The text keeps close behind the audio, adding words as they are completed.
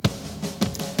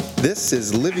This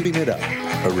is Living It Up,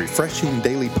 a refreshing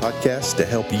daily podcast to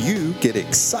help you get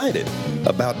excited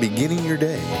about beginning your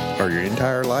day or your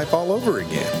entire life all over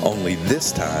again, only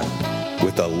this time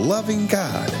with a loving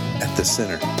God at the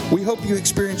center. We hope you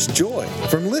experience joy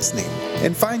from listening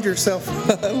and find yourself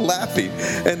laughing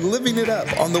and living it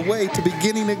up on the way to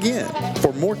beginning again.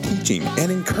 For more teaching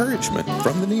and encouragement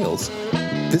from the Neils,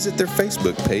 visit their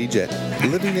Facebook page at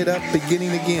Living It Up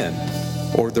Beginning Again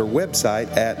or their website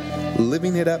at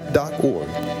livingitup.org.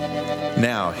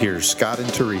 Now, here's Scott and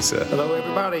Teresa. Hello,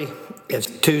 everybody. It's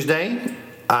Tuesday.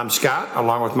 I'm Scott,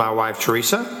 along with my wife,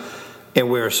 Teresa, and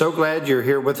we're so glad you're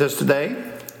here with us today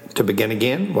to begin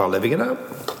again while living it up.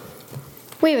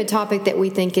 We have a topic that we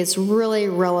think is really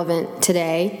relevant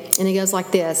today, and it goes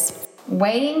like this.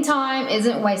 Waiting time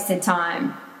isn't wasted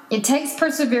time. It takes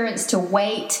perseverance to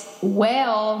wait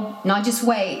well, not just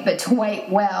wait, but to wait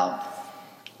well.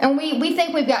 And we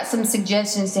think we've got some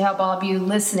suggestions to help all of you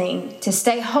listening to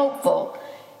stay hopeful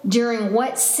during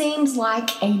what seems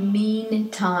like a mean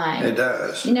time. It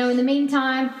does. You know, in the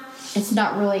meantime, it's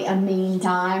not really a mean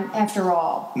time after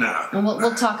all. No. And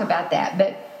we'll talk about that.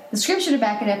 But the scripture to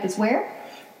back it up is where?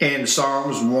 In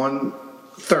Psalms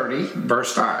 130,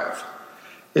 verse 5.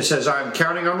 It says, I am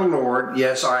counting on the Lord.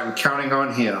 Yes, I am counting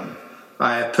on Him.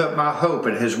 I have put my hope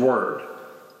in His word.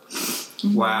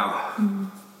 Mm-hmm. Wow. Mm-hmm.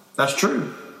 That's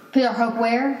true. Put our hope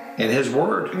where? In His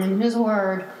word. In His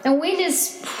word. And we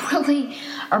just really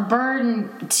are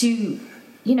burdened to,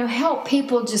 help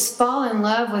people just fall in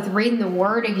love with reading the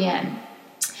word again.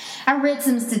 I read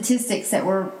some statistics that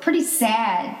were pretty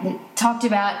sad that talked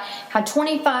about how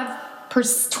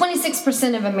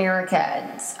 26% of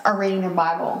Americans are reading their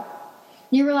Bible.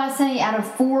 You realize, honey, out of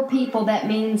 4 people, that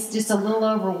means just a little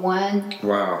over 1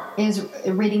 is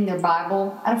reading their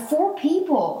Bible. Out of 4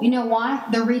 people. You know why?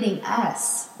 They're reading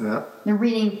us. Yeah. They're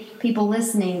reading people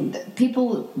listening.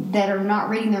 People that are not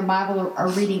reading their Bible are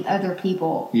reading other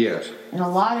people. Yes. And a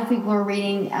lot of people are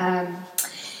reading,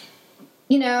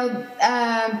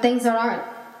 things that aren't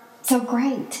so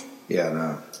great. Yeah,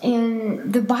 no.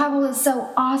 And the Bible is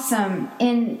so awesome.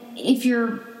 And if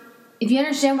you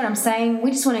understand what I'm saying, we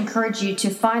just want to encourage you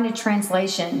to find a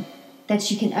translation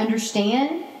that you can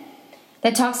understand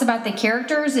that talks about the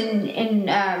characters. And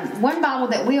one Bible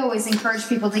that we always encourage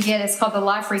people to get is called the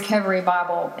Life Recovery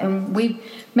Bible. And we've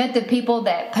met the people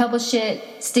that publish it.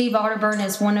 Steve Otterburn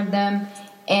is one of them.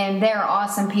 And they're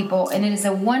awesome people. And it is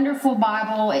a wonderful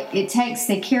Bible. It takes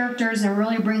the characters and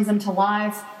really brings them to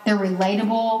life. They're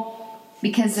relatable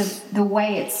because of the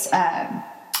way it's...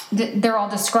 they're all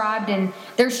described and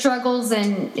their struggles,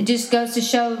 and it just goes to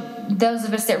show those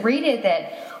of us that read it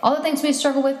that all the things we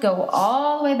struggle with go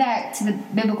all the way back to the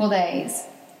biblical days.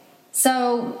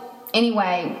 So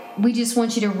anyway, we just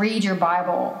want you to read your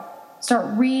Bible.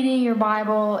 Start reading your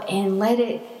Bible and let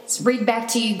it read back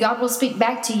to you. God will speak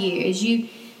back to you as you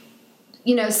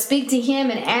speak to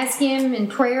Him and ask Him in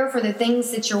prayer for the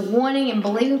things that you're wanting and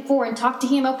believing for, and talk to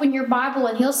Him. Open your Bible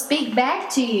and He'll speak back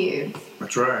to you.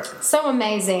 That's right. So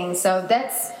amazing. So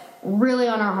that's really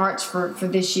on our hearts for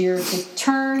this year, to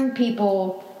turn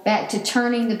people back to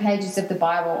turning the pages of the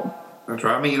Bible. That's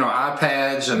right. I mean,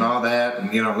 iPads and all that,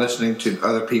 and, listening to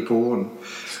other people and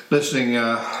listening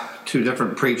to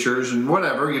different preachers and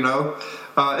whatever,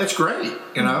 it's great,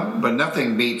 but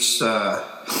nothing beats,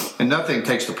 and nothing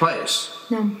takes the place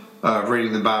of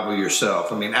reading the Bible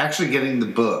yourself. I mean, actually getting the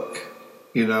book,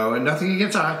 and nothing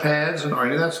against iPads or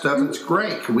any of that stuff. It's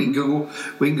great. We can go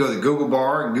to the Google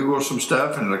bar and Google some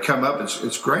stuff, and it'll come up.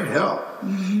 It's great help.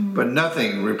 Mm-hmm. But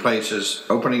nothing replaces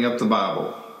opening up the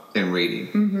Bible and reading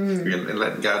and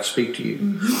letting God speak to you.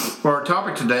 Mm-hmm. Well, our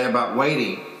topic today about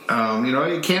waiting,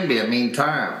 it can be a mean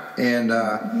time. And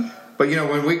but,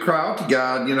 when we cry out to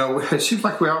God, it seems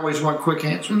like we always want quick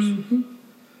answers.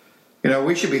 Mm-hmm.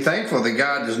 We should be thankful that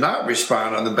God does not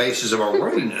respond on the basis of our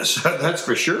worthiness. That's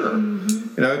for sure.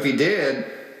 Mm-hmm. If He did,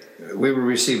 we would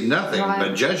receive nothing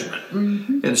but judgment.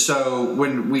 Mm-hmm. And so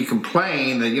when we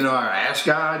complain that, I asked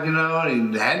God,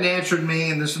 and He hadn't answered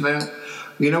me and this and that,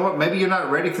 you know what? Maybe you're not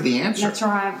ready for the answer. That's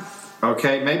right.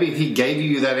 Okay? Maybe if He gave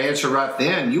you that answer right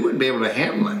then, you wouldn't be able to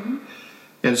handle it. Mm-hmm.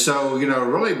 And so,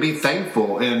 really be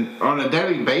thankful. And on a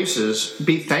daily basis,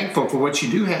 be thankful for what you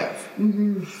do have.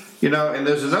 Mm-hmm. And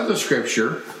there's another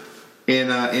scripture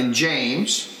in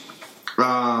James,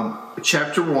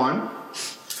 chapter 1,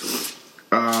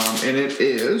 and it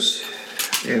is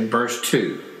in verse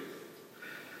 2.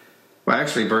 Well,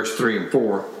 actually, verse 3 and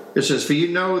 4. It says, for you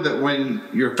know that when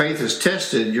your faith is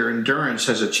tested, your endurance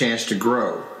has a chance to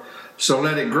grow. So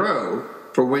let it grow,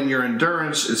 for when your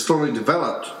endurance is fully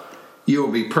developed, you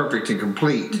will be perfect and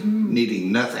complete,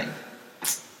 needing nothing.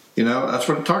 That's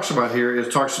what it talks about here.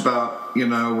 It talks about,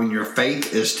 when your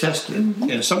faith is tested.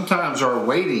 And sometimes our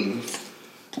waiting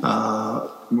it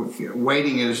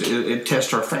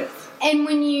tests our faith. And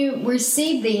when you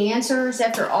receive the answers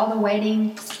after all the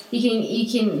waiting,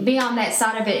 you can be on that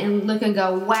side of it and look and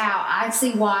go, wow, I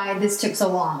see why this took so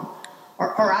long.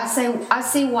 Or I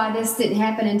see why this didn't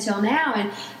happen until now.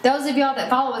 And those of y'all that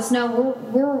follow us know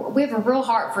we have a real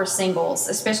heart for singles,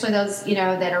 especially those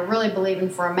that are really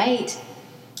believing for a mate.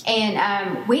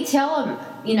 And we tell them,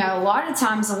 a lot of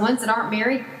times the ones that aren't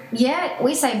married yet,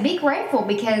 we say be grateful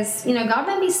because God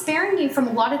may be sparing you from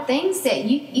a lot of things that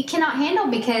you cannot handle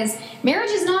because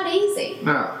marriage is not easy.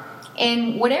 No.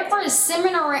 And whatever is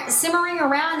simmering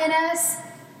around in us,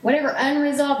 whatever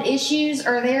unresolved issues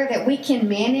are there that we can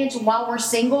manage while we're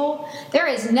single, there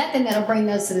is nothing that'll bring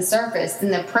those to the surface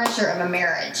than the pressure of a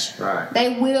marriage. Right.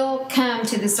 They will come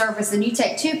to the surface, and you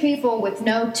take two people with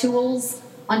no tools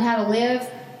on how to live,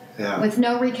 with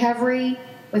no recovery,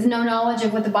 with no knowledge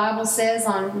of what the Bible says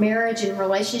on marriage and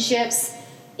relationships.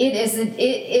 It's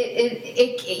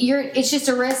just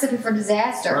a recipe for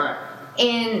disaster. Right.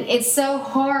 And it's so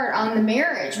hard on the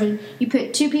marriage when you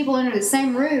put two people under the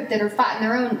same roof that are fighting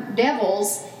their own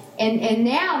devils, and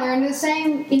now they're under the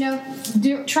same,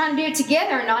 trying to do it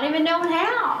together and not even knowing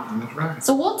how. That's right.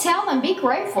 So we'll tell them, be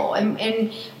grateful.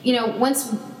 And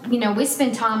once, we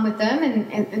spend time with them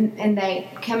and they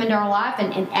come into our life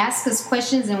and ask us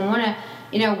questions and want to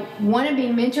be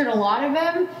mentored, a lot of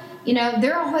them,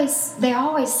 they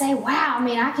always say, wow,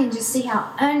 I can just see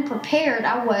how unprepared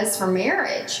I was for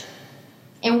marriage.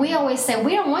 And we always say,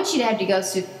 we don't want you to have to go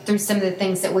through some of the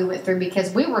things that we went through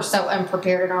because we were so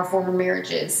unprepared in our former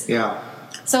marriages. Yeah.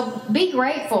 So be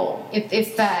grateful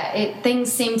if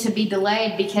things seem to be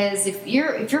delayed, because if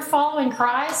you're following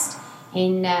Christ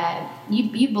and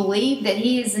you believe that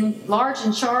He is in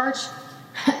charge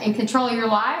and control of your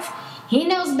life, He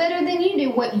knows better than you do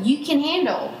what you can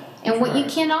handle and what you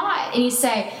cannot. And you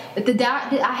say, but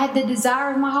I had the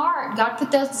desire of my heart. God put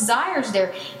those desires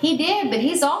there. He did, but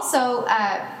He's also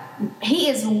He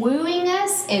is wooing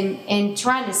us and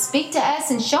trying to speak to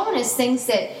us and showing us things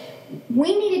that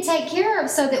we need to take care of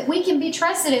so that we can be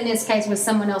trusted in this case with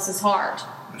someone else's heart.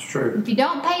 That's true. If you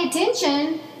don't pay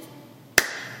attention,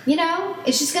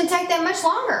 it's just going to take that much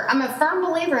longer. I'm a firm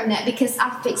believer in that because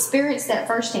I've experienced that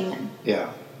firsthand.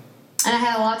 Yeah. And I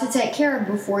had a lot to take care of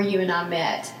before you and I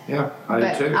met. Yeah, I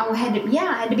did too. I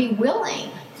had to be willing.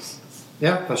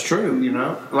 Yeah, that's true.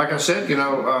 Like I said,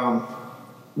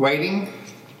 waiting.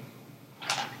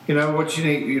 What you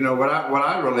need. What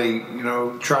I really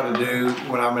try to do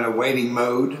when I'm in a waiting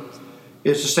mode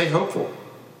is to stay hopeful.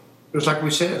 It's like we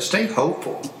said, stay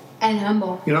hopeful and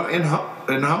humble.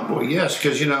 And humble, yes,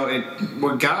 because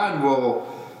what God will.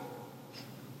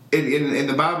 In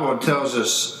the Bible, it tells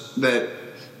us that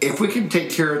if we can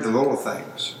take care of the little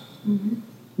things,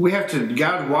 we have to.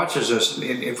 God watches us,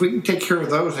 and if we can take care of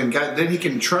those, then He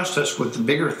can trust us with the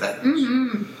bigger things.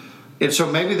 Mm-hmm. And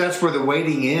so maybe that's where the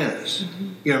waiting is. Mm-hmm.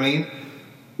 You know what I mean?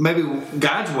 Maybe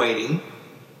God's waiting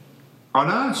on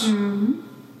us. Mm-hmm.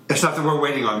 It's not that we're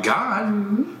waiting on God.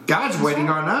 Mm-hmm. God's waiting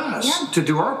on us to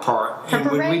do our part.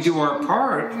 And when we do our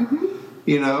part, then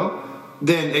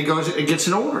it gets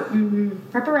in order. Mm-hmm.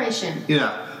 Preparation.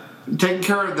 Yeah. Taking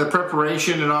care of the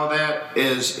preparation and all that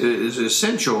is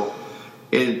essential.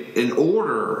 In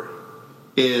order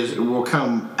will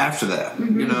come after that,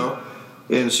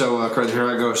 And so, here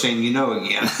I go saying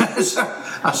again. So,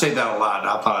 I say that a lot, and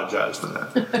I apologize for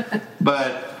that.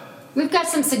 But we've got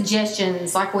some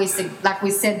suggestions, like we said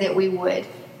that we would.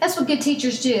 That's what good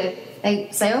teachers do.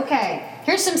 They say, okay,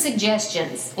 here's some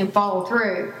suggestions, and follow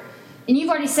through. And you've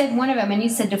already said one of them, and you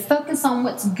said to focus on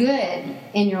what's good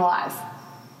in your life.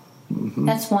 Mm-hmm.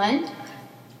 That's one.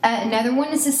 Another one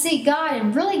is to seek God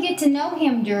and really get to know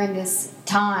Him during this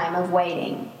time of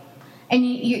waiting. And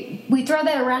we throw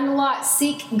that around a lot,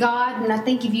 seek God, and I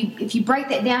think if you break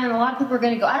that down, a lot of people are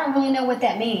going to go, I don't really know what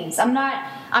that means. I'm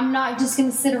not just going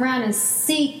to sit around and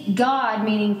seek God,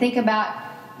 meaning think about,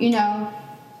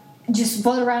 just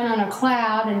float around on a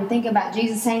cloud and think about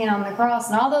Jesus hanging on the cross,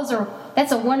 and all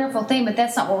that's a wonderful thing, but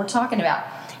that's not what we're talking about.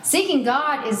 Seeking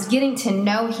God is getting to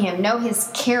know Him, know His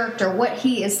character, what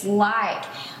He is like,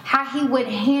 how He would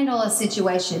handle a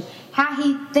situation, how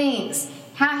He thinks,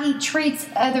 how He treats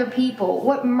other people,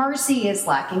 what mercy is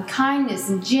like, and kindness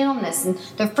and gentleness, and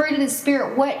the fruit of the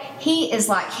Spirit, what He is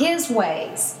like, His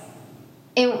ways.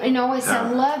 And always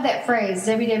I love that phrase,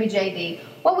 WWJD.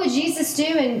 What would Jesus do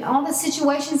in all the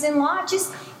situations in life?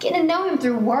 Just getting to know Him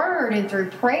through Word and through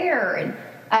prayer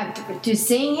and to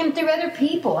seeing Him through other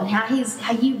people and how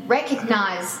you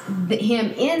recognize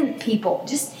Him in people.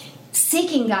 Just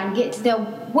seeking God and get to know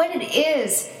what it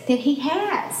is that He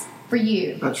has for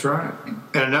you. That's right.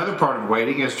 And another part of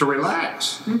waiting is to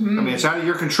relax. I mean, it's out of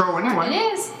your control anyway.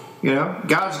 It is. You know,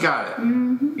 God's got it.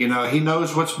 You know, He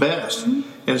knows what's best.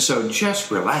 And so just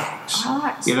relax.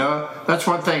 Relax. You know, that's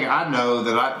one thing I know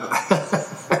that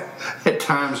I, at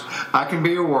times, I can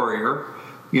be a worrier,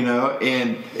 you know,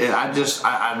 and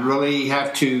I really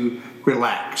have to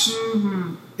relax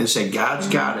and say, God's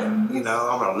got it. You know,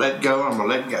 I'm going to let go. I'm going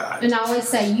to let God. And I always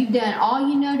say, you've done all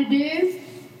you know to do.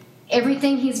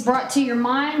 Everything He's brought to your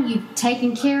mind, you've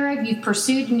taken care of, you've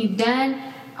pursued, and you've done.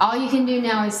 All you can do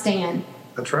now is stand.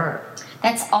 That's right.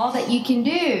 That's all that you can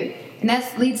do. And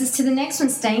that leads us to the next one,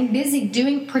 staying busy,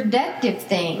 doing productive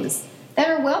things that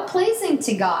are well-pleasing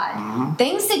to God.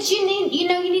 Things that you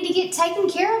need to get taken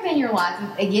care of in your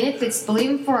life. Again, if it's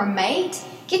believing for a mate,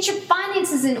 get your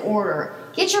finances in order.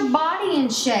 Get your body in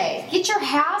shape. Get your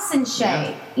house in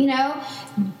shape. Yeah.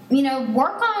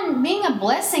 Work on being a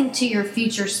blessing to your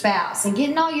future spouse and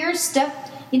getting all your stuff,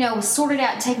 sorted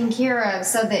out, taken care of,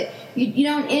 so that you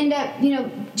don't end up,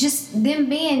 just them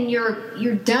being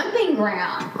your dumping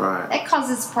ground. Right. That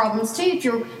causes problems too. If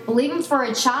you're believing for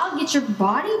a child, get your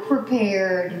body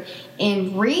prepared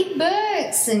and read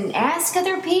books and ask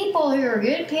other people who are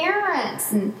good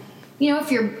parents. And if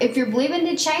you're believing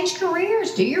to change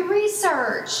careers, do your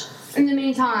research. In the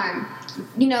meantime,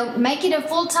 make it a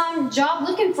full-time job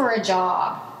looking for a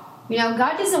job.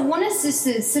 God doesn't want us just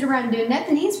to sit around doing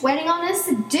nothing. He's waiting on us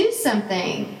to do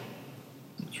something.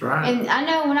 That's right. And I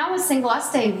know when I was single, I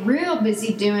stayed real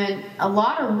busy doing a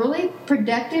lot of really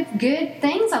productive, good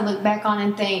things. I look back on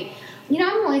and think,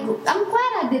 I'm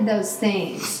glad I did those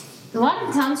things. A lot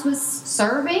of times was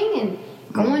serving and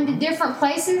going to different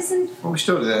places and we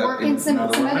still do that. Working some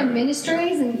other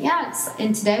ministries. Yeah.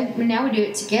 And now we do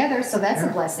it together, so that's a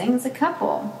blessing. It's a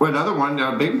couple. Well, another one,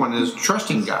 a big one, is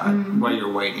trusting God while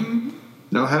you're waiting.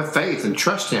 Have faith and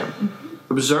trust Him.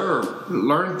 Observe,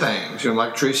 learn things,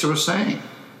 like Teresa was saying.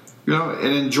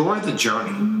 And enjoy the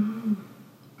journey.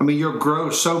 I mean, you'll grow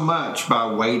so much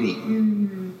by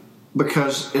waiting.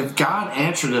 Because if God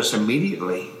answered us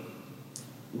immediately,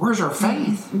 where's our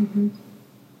faith?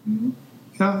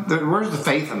 Where's the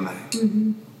faith in that?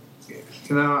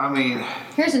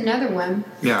 Here's another one.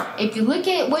 Yeah. If you look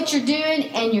at what you're doing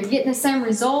and you're getting the same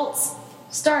results,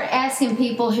 start asking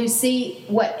people who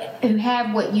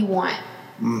have what you want.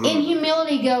 In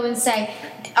humility, go and say,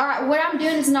 all right, what I'm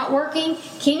doing is not working.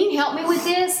 Can you help me with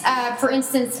this? For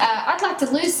instance, I'd like to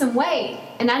lose some weight,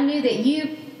 and I knew that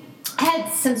you had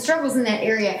some struggles in that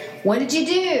area. What did you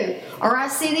do? Or I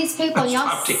see these people, and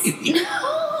y'all.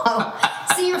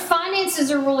 See, your finances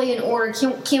are really in order.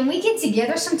 Can we get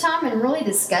together sometime and really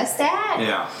discuss that?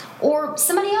 Yeah. Or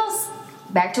somebody else.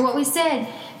 Back to what we said.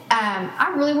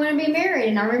 I really want to be married,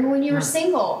 and I remember when you were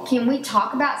single. Can we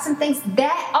talk about some things?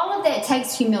 All of that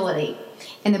takes humility.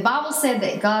 And the Bible says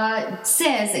that God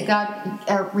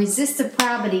resists the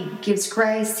proud, but He gives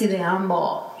grace to the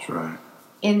humble. That's right.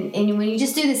 And when you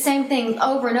just do the same thing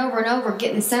over and over and over,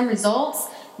 getting the same results,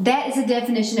 that is a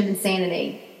definition of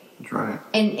insanity. That's right.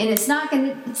 And it's not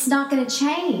gonna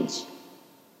change.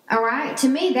 All right. To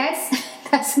me,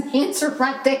 that's an answer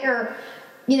right there.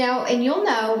 And you'll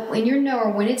know when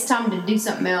when it's time to do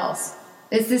something else.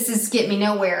 This is getting me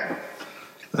nowhere.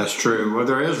 That's true. Well,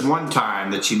 there is one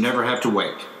time that you never have to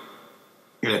wait.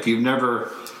 And if you've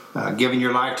never given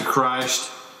your life to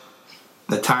Christ,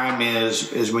 the time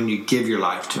is when you give your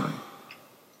life to Him.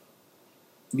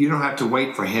 You don't have to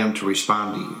wait for Him to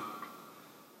respond to you.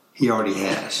 He already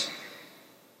has.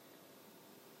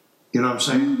 You know what I'm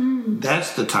saying?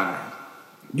 That's the time.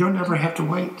 You'll never have to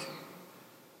wait.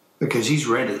 Because He's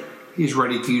ready. He's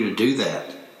ready for you to do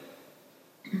that.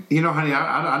 Honey,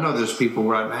 I know there's people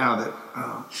right now that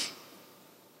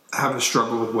have a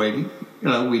struggle with waiting.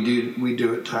 We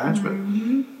do at times, but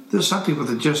there's some people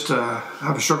that just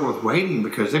have a struggle with waiting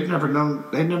because they've never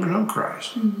known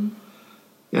Christ.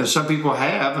 And some people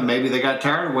have, and maybe they got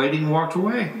tired of waiting and walked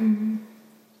away.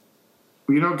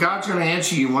 Well, God's going to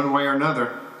answer you one way or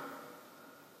another.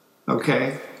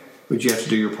 Okay? But you have to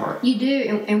do your part. You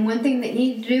do. And one thing that you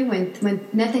need to do when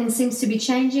nothing seems to be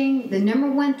changing, the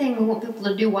number one thing we want people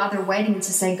to do while they're waiting is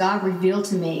to say, God, reveal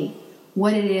to me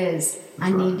what it is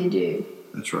I need to do.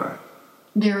 That's right.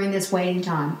 During this waiting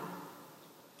time.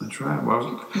 That's right.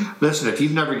 Well, listen, if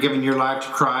you've never given your life to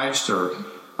Christ, or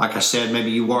like I said,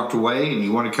 maybe you walked away and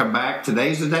you want to come back,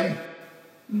 today's the day.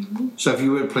 So if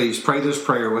you would please pray this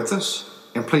prayer with us,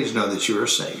 and please know that you are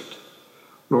saved.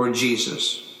 Lord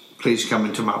Jesus, please come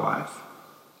into my life.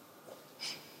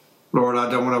 Lord, I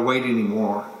don't want to wait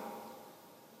anymore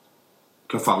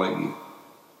to follow you.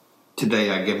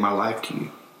 Today I give my life to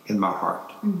you. in my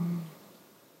heart.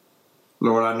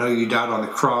 Lord, I know you died on the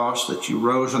cross, that you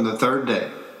rose on the third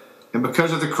day. And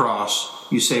because of the cross,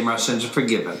 you say my sins are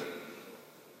forgiven.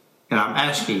 And I'm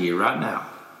asking you right now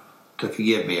to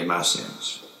forgive me of my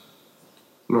sins.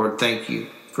 Lord, thank you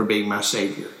for being my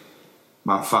Savior,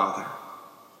 my Father,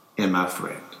 and my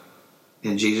friend.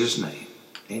 In Jesus' name,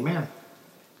 amen.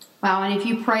 Wow, and if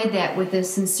you prayed that with a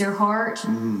sincere heart,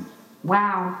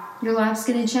 wow, your life's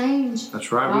going to change.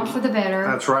 That's right. All for the better.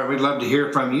 That's right. We'd love to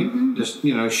hear from you. Just,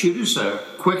 shoot us a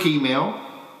quick email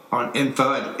on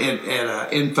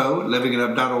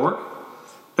info@livingitup.org.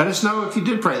 Let us know if you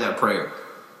did pray that prayer,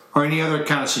 or any other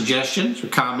kind of suggestions or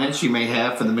comments you may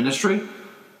have for the ministry.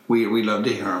 We'd love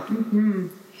to hear them.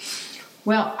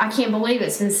 Well, I can't believe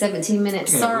it's been 17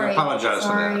 minutes. Yeah, Sorry. we apologize for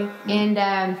that.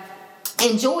 And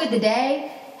enjoy the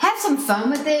day. Have some fun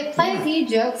with it. Play a few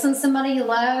jokes on somebody you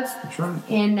love. That's right.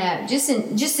 And just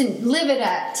live it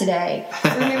up today.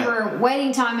 Remember,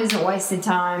 waiting time isn't wasted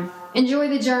time. Enjoy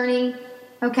the journey,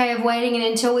 of waiting. And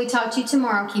until we talk to you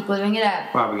tomorrow, keep living it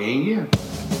up. Bye again.